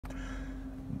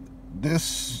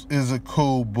this is a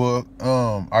cool book.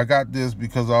 I got this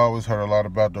because I always heard a lot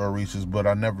about the Orishas, but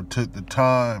I never took the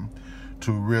time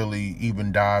to really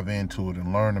even dive into it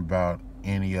and learn about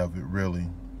any of it, really.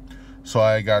 So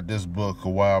I got this book a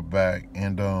while back,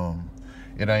 and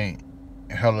it ain't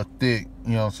hella thick,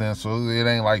 you know what I'm saying? So it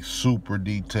ain't like super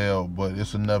detailed, but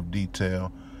it's enough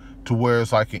detail to where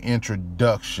it's like an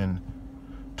introduction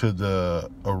to the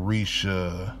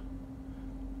Orisha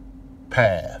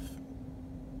path.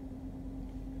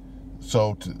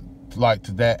 So to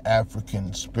that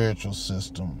African spiritual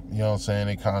system, you know what I'm saying?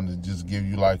 It kind of just give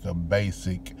you like a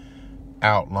basic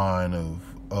outline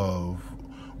of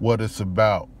what it's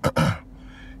about.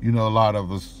 You know, a lot of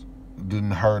us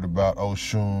didn't heard about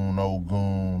Oshun,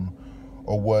 Ogun,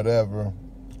 or whatever.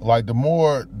 Like the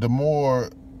more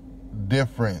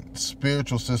different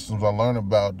spiritual systems I learn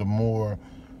about, the more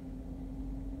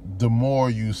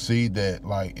you see that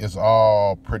like it's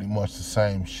all pretty much the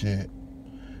same shit.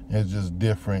 It's just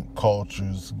different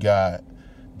cultures got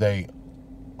their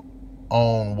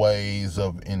own ways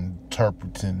of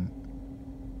interpreting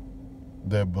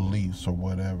their beliefs or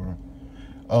whatever.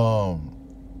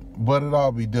 But it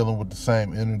all be dealing with the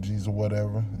same energies or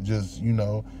whatever. Just, you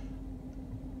know,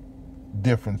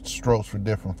 different strokes for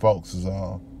different folks is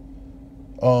all.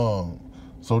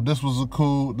 So this was a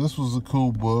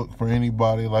cool book for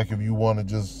anybody. Like if you want to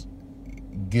just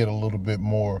get a little bit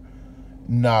more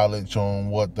knowledge on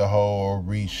what the whole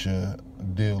Orisha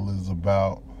deal is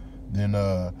about, then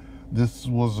this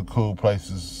was a cool place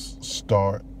to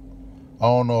start. I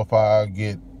don't know if I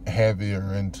get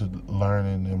heavier into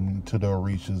learning into the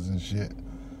Orishas and shit.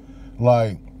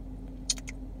 Like,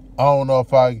 I don't know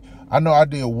if I know I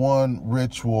did one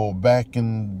ritual back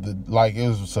in the, like, it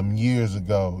was some years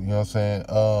ago, you know what I'm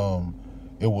saying?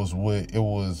 It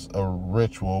was a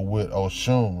ritual with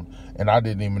Oshun, and I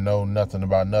didn't even know nothing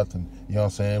about nothing, you know what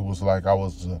I'm saying? It was like I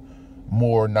was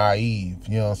more naive,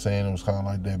 you know what I'm saying? It was kind of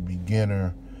like that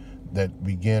beginner,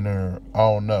 I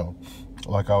don't know.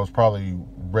 Like I was probably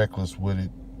reckless with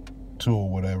it too or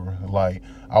whatever. Like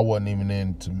I wasn't even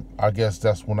into, I guess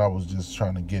that's when I was just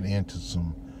trying to get into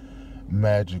some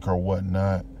magic or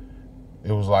whatnot.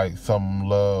 It was like some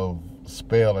love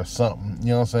spell or something, you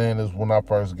know what I'm saying? It was when I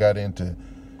first got into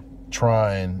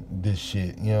trying this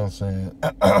shit, you know what I'm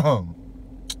saying?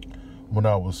 When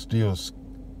I was still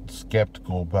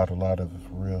skeptical about a lot of it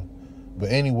for real.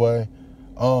 But anyway,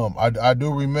 I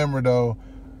do remember though,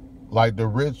 like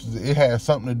it had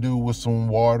something to do with some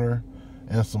water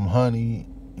and some honey,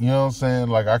 you know what I'm saying?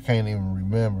 Like I can't even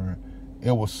remember.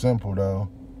 It was simple though.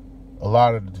 A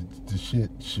lot of the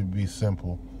shit should be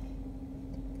simple.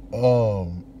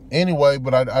 Anyway,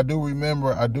 but I do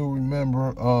remember I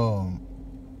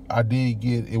did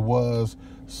get, it was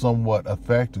somewhat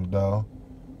effective though,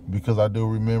 because I do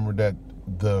remember that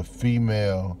the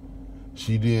female,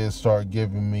 she did start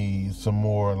giving me some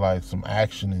more like some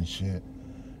action and shit.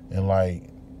 And like,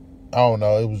 I don't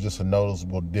know, it was just a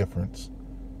noticeable difference.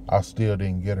 I still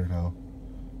didn't get her though.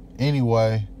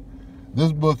 Anyway,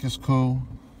 this book is cool.